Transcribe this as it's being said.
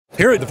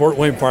Here at the Fort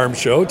Wayne Farm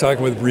Show,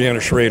 talking with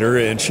Breanna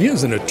Shroeder, and she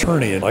is an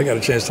attorney, and I got a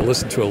chance to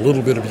listen to a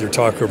little bit of your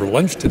talk over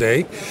lunch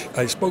today.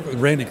 I spoke with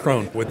Randy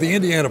Crone with the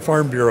Indiana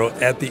Farm Bureau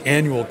at the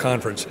annual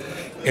conference,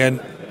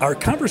 and our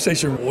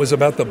conversation was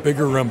about the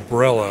bigger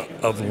umbrella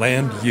of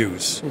land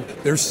use.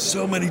 There's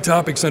so many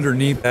topics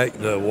underneath that.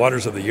 The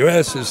waters of the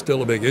U.S. is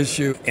still a big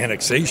issue,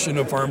 annexation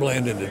of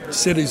farmland into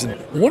cities. And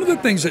one of the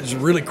things that's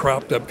really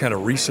cropped up kind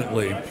of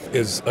recently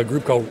is a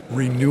group called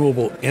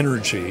Renewable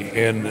Energy,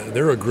 and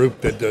they're a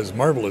group that does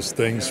marvelous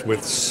things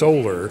with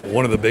solar.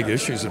 One of the big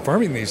issues in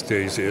farming these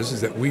days is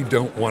that we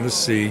don't want to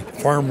see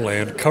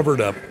farmland covered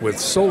up with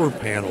solar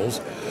panels.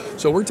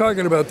 So we're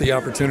talking about the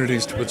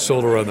opportunities to put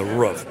solar on the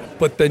roof.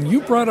 But then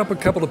you brought up a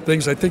couple of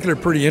things I think that are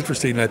pretty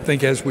interesting. And I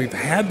think as we've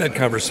had that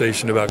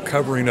conversation about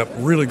covering up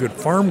really good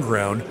farm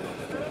ground,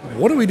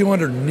 what do we do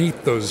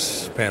underneath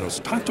those panels?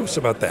 Talk to us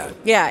about that.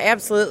 Yeah,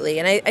 absolutely.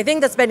 And I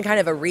think that's been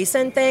kind of a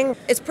recent thing.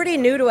 It's pretty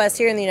new to us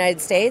here in the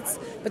United States,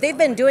 but they've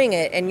been doing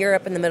it in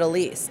Europe and the Middle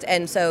East.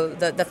 And so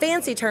the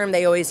fancy term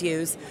they always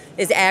use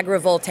is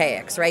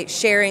agrivoltaics, right?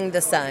 Sharing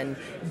the sun,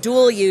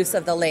 dual use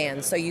of the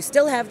land. So you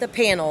still have the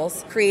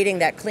panels creating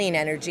that clean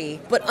energy,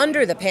 but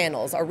under the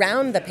panels,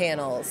 around the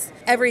panels,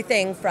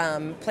 everything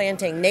from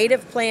planting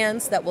native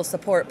plants that will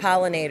support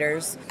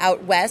pollinators.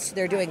 Out west,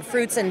 they're doing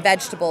fruits and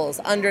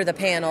vegetables under the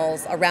panels,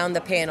 around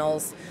the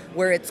panels,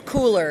 where it's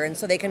cooler and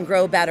so they can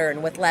grow better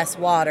and with less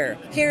water.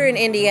 Here in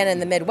Indiana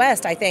and the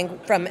Midwest, I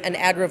think from an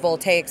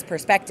agrivoltaics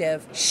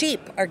perspective,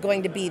 sheep are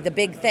going to be the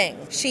big thing.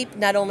 Sheep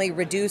not only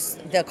reduce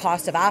the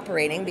cost of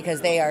operating because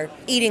they are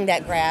eating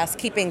that grass,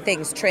 keeping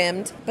things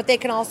trimmed, but they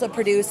can also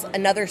produce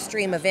another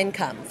stream of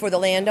income for the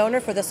landowner,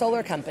 for the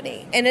solar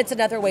company. And it's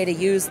another way to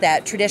use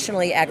that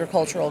traditionally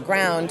agricultural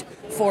ground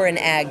for an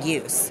ag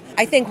use.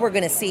 I think we're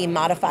going to see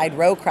modified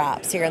row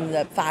crops here in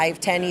the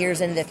 5-10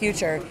 years into the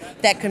future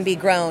that can be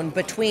grown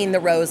between the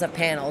rows of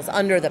panels,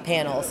 under the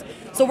panels.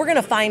 So we're going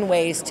to find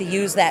ways to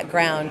use that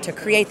ground to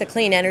create the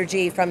clean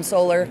energy from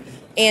solar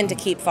and to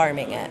keep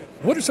farming it.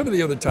 What are some of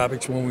the other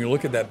topics when we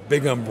look at that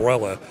big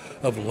umbrella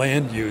of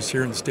land use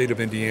here in the state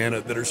of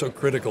Indiana that are so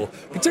critical,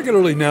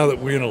 particularly now that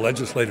we're in a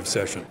legislative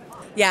session?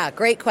 Yeah,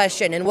 great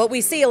question. And what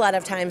we see a lot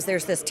of times,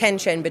 there's this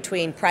tension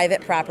between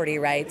private property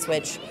rights,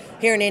 which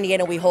here in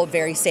Indiana we hold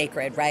very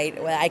sacred, right?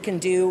 I can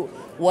do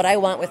what I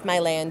want with my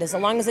land as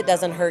long as it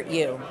doesn't hurt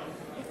you.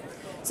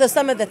 So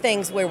some of the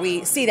things where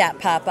we see that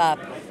pop up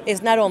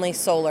is not only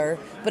solar,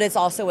 but it's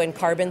also in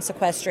carbon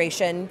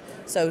sequestration,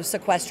 so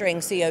sequestering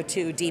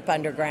CO2 deep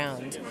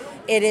underground.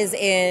 It is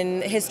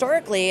in,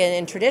 historically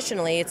and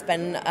traditionally, it's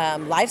been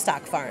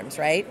livestock farms,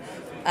 right?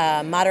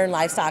 Modern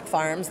livestock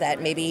farms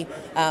that maybe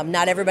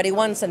not everybody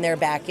wants in their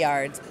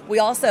backyards. We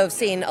also have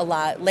seen a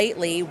lot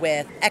lately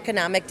with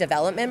economic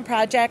development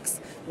projects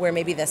where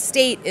maybe the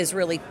state is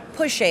really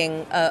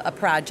pushing a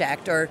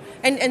project,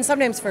 and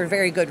sometimes for a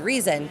very good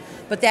reason,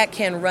 but that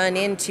can run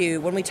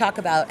into, when we talk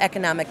about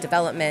economic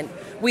development,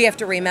 we have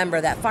to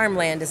remember that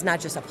farmland is not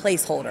just a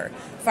placeholder.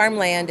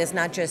 Farmland is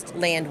not just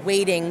land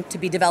waiting to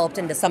be developed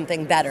into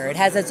something better. It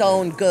has its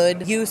own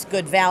good use,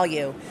 good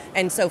value.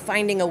 And so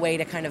finding a way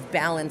to kind of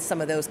balance some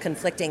of those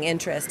conflicting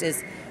interests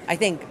is, I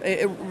think,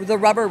 the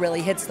rubber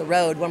really hits the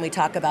road when we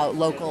talk about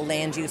local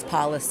land use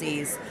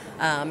policies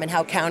and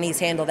how counties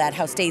handle that,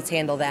 how states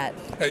handle that.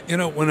 You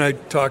know, when I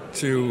talk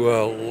to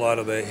a lot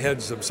of the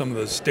heads of some of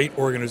the state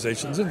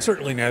organizations, and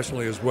certainly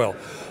nationally as well,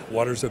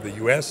 waters of the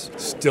U.S.,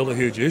 still a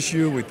huge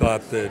issue. We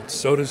thought that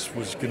SOTUS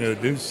was going to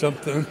do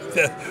something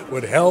that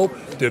would help.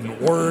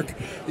 Didn't work.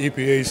 EPA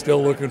is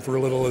still looking for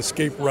little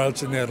escape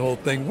routes in that whole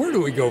thing. Where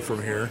do we go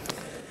from here?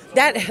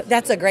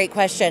 That's a great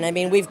question. I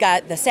mean, we've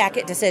got the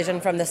Sackett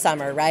decision from the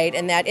summer, right?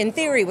 And that, in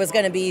theory, was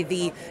going to be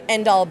the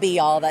end-all,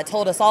 be-all that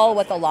told us all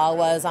what the law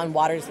was on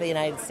waters of the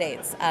United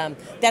States.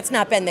 That's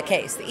not been the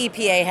case. The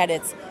EPA had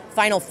its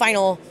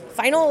final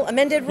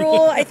amended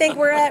rule, I think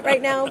we're at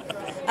right now.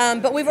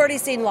 But we've already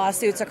seen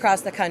lawsuits across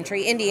the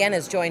country.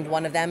 Indiana's joined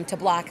one of them to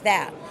block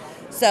that.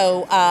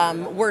 So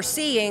we're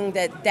seeing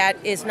that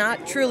is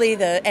not truly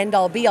the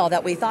end-all, be-all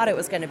that we thought it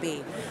was going to be.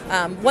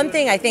 One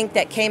thing I think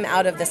that came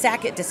out of the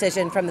Sackett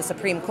decision from the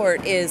Supreme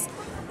Court is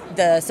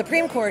the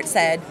Supreme Court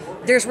said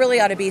there's really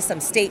ought to be some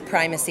state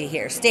primacy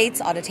here.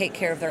 States ought to take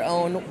care of their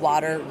own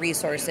water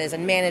resources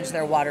and manage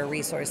their water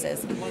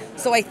resources.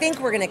 So I think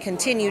we're going to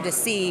continue to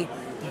see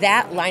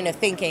that line of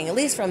thinking, at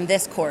least from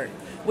this court,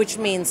 which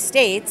means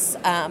states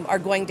are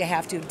going to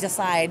have to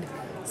decide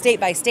state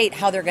by state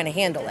how they're going to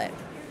handle it.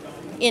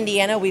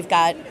 Indiana,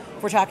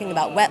 if we're talking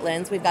about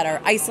wetlands, we've got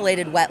our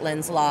isolated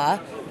wetlands law.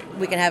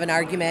 We can have an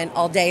argument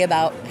all day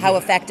about how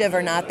effective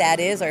or not that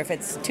is, or if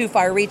it's too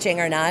far-reaching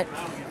or not.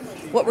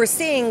 What we're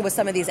seeing with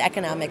some of these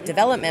economic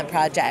development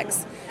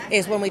projects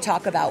is when we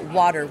talk about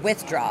water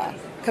withdrawal.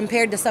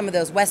 Compared to some of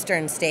those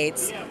western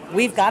states,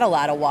 we've got a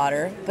lot of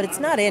water, but it's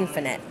not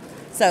infinite.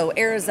 So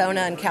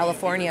Arizona and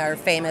California are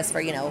famous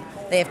for,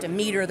 they have to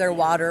meter their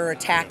water or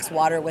tax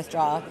water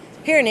withdrawal.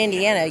 Here in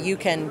Indiana, you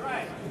can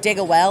dig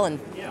a well and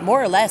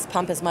more or less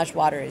pump as much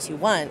water as you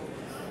want.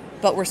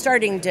 But we're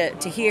starting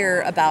to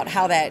hear about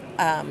how that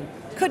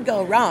could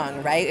go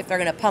wrong, right? If they're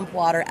going to pump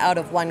water out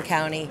of one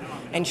county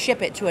and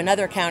ship it to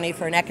another county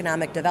for an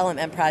economic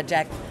development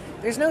project,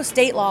 there's no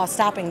state law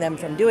stopping them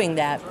from doing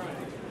that.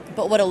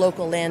 But what do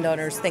local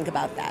landowners think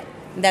about that?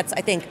 And that's,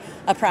 I think,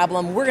 a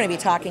problem. We're going to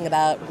be talking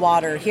about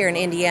water here in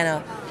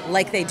Indiana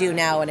like they do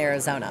now in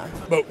Arizona.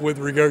 But with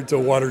regard to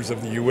waters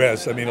of the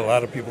U.S., I mean, a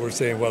lot of people are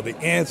saying, well, the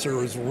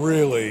answer is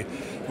really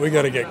we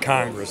got to get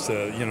Congress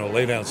to,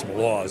 lay down some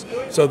laws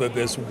so that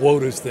this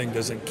WOTUS thing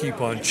doesn't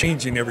keep on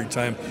changing every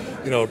time,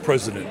 a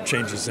president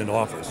changes in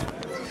office.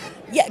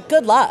 Yeah,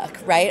 good luck,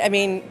 right? I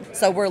mean,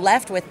 so we're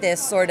left with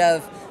this sort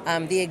of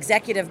the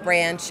executive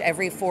branch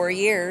every 4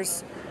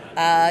 years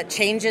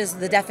changes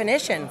the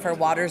definition for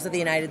waters of the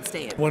United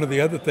States. One of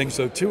the other things,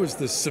 though, too, is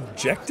the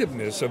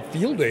subjectiveness of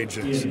field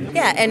agents.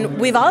 Yeah, and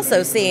we've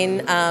also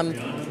seen,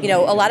 a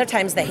lot of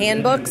times the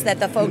handbooks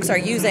that the folks are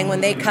using when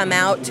they come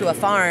out to a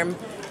farm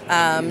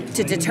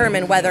to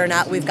determine whether or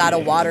not we've got a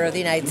water of the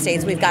United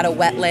States, we've got a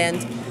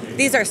wetland.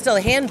 These are still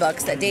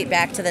handbooks that date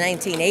back to the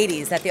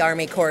 1980s that the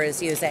Army Corps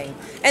is using.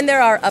 And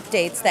there are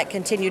updates that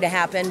continue to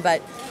happen,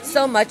 but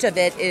so much of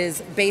it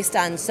is based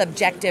on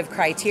subjective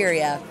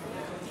criteria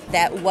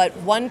that what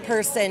one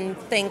person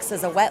thinks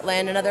is a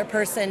wetland, another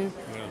person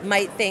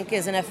might think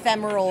is an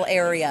ephemeral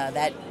area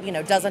that,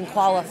 doesn't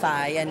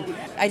qualify. And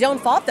I don't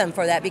fault them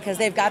for that because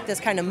they've got this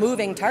kind of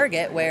moving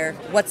target where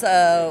what's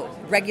a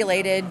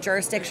regulated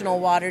jurisdictional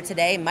water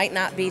today might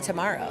not be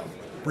tomorrow.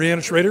 Breanna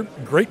Shroeder,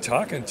 great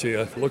talking to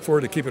you. Look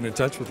forward to keeping in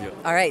touch with you.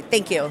 All right,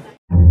 thank you.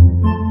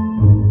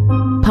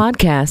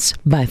 Podcasts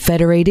by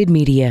Federated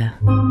Media.